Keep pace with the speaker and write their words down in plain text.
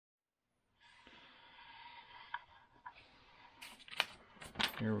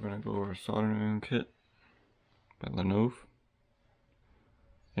Here we're going to go over a soldering kit by Lonove.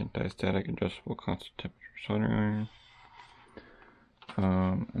 Anti-static adjustable constant temperature soldering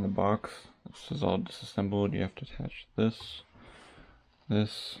iron. In the box, this is all disassembled. You have to attach this.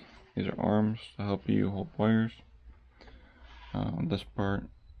 These are arms to help you hold wires. This part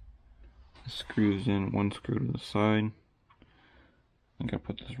screws in one screw to the side. You gotta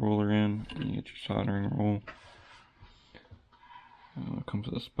put this roller in, and you get your soldering roll. It comes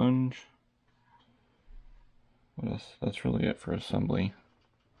with a sponge. What else? That's really it for assembly.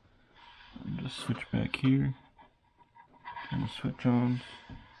 Just switch back here. Turn the switch on.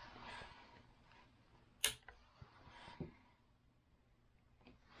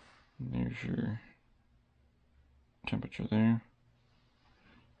 And there's your temperature there.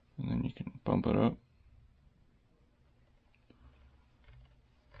 And then you can bump it up.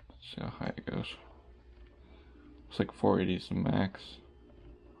 Let's see how high it goes. Looks like 480 is the max.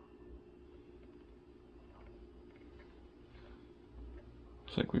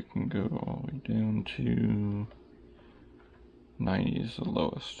 Looks like we can go all the way down to 90 is the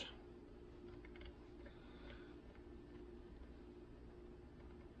lowest.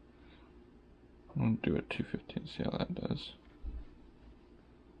 I'm gonna do it 250 and see how that does.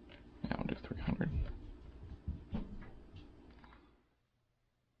 Yeah, I'll do 300.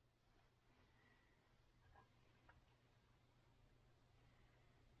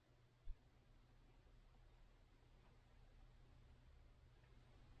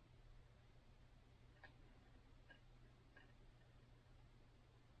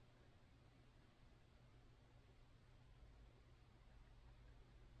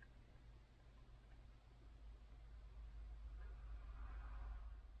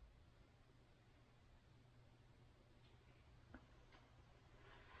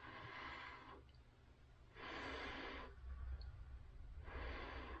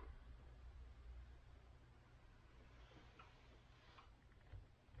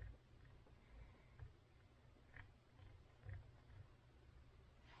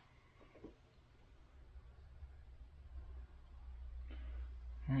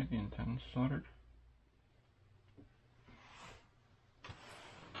 Alright, the antenna's soldered.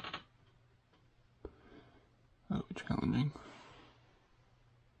 That'll be challenging.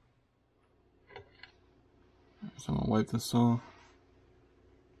 So I'm gonna wipe this off.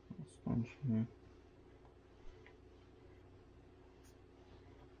 Sponge here.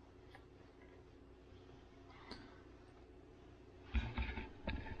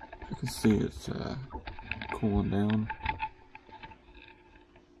 You can see it's cooling down.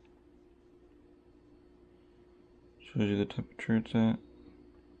 Shows you the temperature it's at.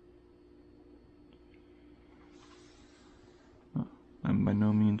 I'm by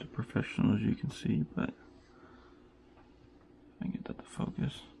no means a professional, as you can see, but if I can get that to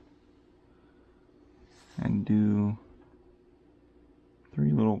focus. I do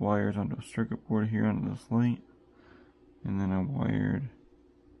 3 little wires onto a circuit board here onto this light, and then I wired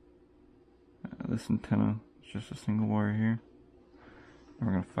this antenna. It's just a single wire here. And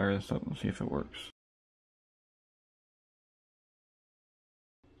we're going to fire this up and see if it works.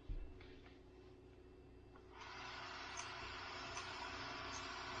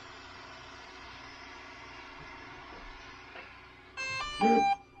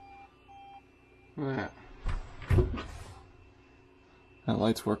 Look at that. That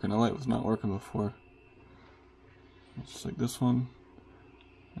light's working. The light was not working before. It's just like this one.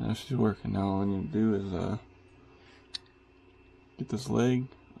 Now she's working. Now all I need to do is get this leg,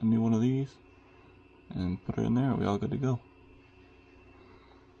 a new one of these, and put it in there. We all good to go.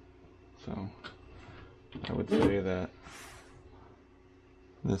 So I would say that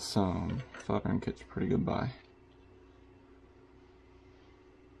this soldering kit's a pretty good buy.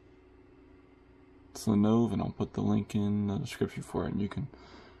 It's Lonove, and I'll put the link in the description for it, and you can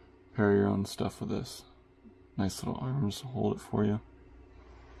pair your own stuff with this. Nice little arms to hold it for you.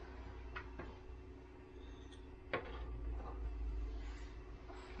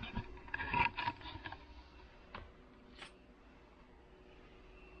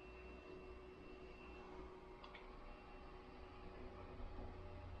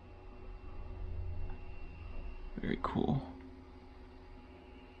 Very cool.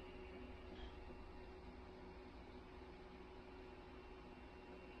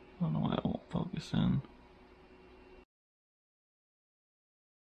 I don't know why it won't focus in.